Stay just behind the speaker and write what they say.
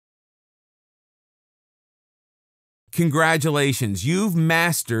Congratulations, you've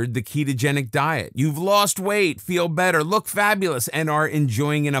mastered the ketogenic diet. You've lost weight, feel better, look fabulous, and are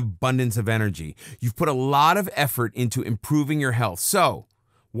enjoying an abundance of energy. You've put a lot of effort into improving your health. So,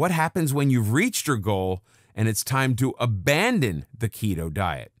 what happens when you've reached your goal and it's time to abandon the keto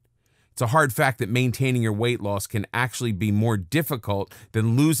diet? It's a hard fact that maintaining your weight loss can actually be more difficult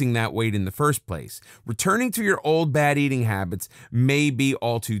than losing that weight in the first place. Returning to your old bad eating habits may be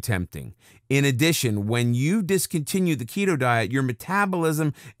all too tempting. In addition, when you discontinue the keto diet, your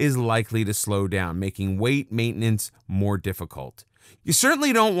metabolism is likely to slow down, making weight maintenance more difficult. You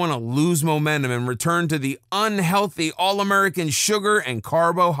certainly don't want to lose momentum and return to the unhealthy all-American sugar and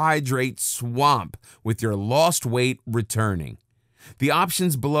carbohydrate swamp with your lost weight returning. The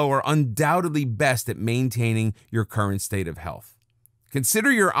options below are undoubtedly best at maintaining your current state of health.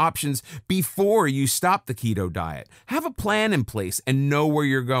 Consider your options before you stop the keto diet. Have a plan in place and know where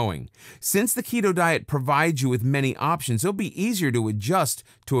you're going. Since the keto diet provides you with many options, it'll be easier to adjust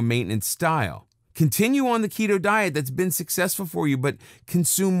to a maintenance style. Continue on the keto diet that's been successful for you, but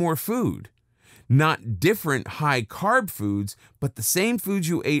consume more food. Not different high-carb foods, but the same foods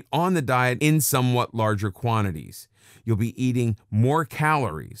you ate on the diet in somewhat larger quantities. You'll be eating more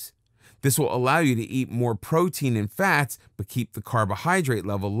calories. This will allow you to eat more protein and fats, but keep the carbohydrate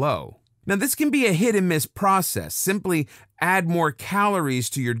level low. Now, this can be a hit-and-miss process. Simply add more calories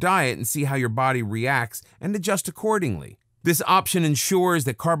to your diet and see how your body reacts and adjust accordingly. This option ensures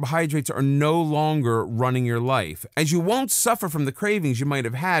that carbohydrates are no longer running your life, as you won't suffer from the cravings you might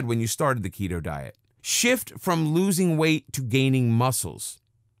have had when you started the keto diet. Shift from losing weight to gaining muscles.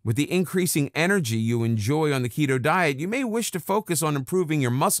 With the increasing energy you enjoy on the keto diet, you may wish to focus on improving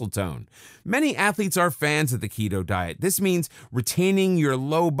your muscle tone. Many athletes are fans of the keto diet. This means retaining your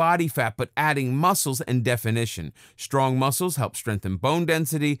low body fat but adding muscles and definition. Strong muscles help strengthen bone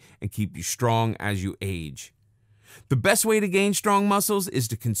density and keep you strong as you age. The best way to gain strong muscles is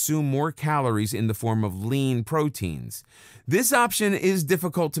to consume more calories in the form of lean proteins. This option is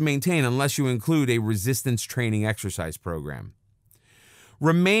difficult to maintain unless you include a resistance training exercise program.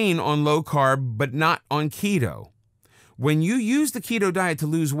 Remain on low carb, but not on keto. When you use the keto diet to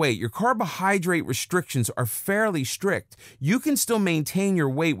lose weight, your carbohydrate restrictions are fairly strict. You can still maintain your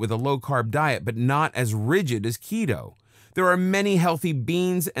weight with a low carb diet, but not as rigid as keto. There are many healthy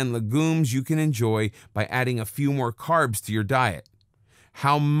beans and legumes you can enjoy by adding a few more carbs to your diet.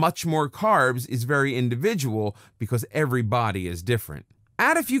 How much more carbs is very individual because every body is different.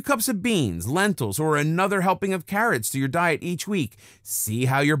 Add a few cups of beans, lentils, or another helping of carrots to your diet each week. See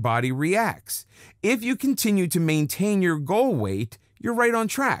how your body reacts. If you continue to maintain your goal weight, you're right on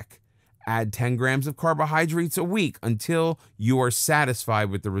track. Add 10 grams of carbohydrates a week until you are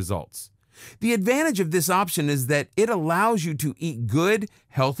satisfied with the results. The advantage of this option is that it allows you to eat good,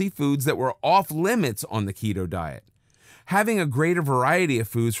 healthy foods that were off limits on the keto diet. Having a greater variety of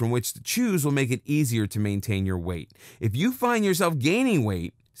foods from which to choose will make it easier to maintain your weight. If you find yourself gaining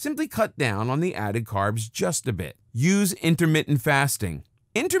weight, simply cut down on the added carbs just a bit. Use intermittent fasting.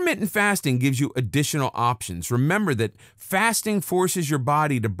 Intermittent fasting gives you additional options. Remember that fasting forces your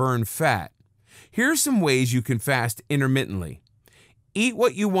body to burn fat. Here are some ways you can fast intermittently. Eat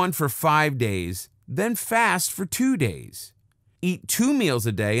what you want for 5 days, then fast for 2 days. Eat 2 meals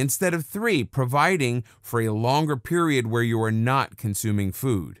a day instead of 3, providing for a longer period where you are not consuming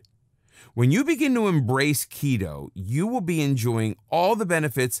food. When you begin to embrace keto, you will be enjoying all the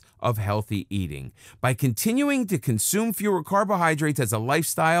benefits of healthy eating. By continuing to consume fewer carbohydrates as a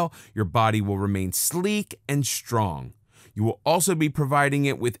lifestyle, your body will remain sleek and strong. You will also be providing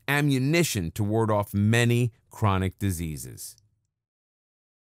it with ammunition to ward off many chronic diseases.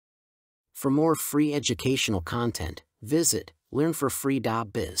 For more free educational content, visit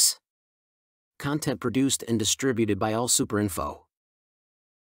learnforfree.biz. Content produced and distributed by AllSuperInfo.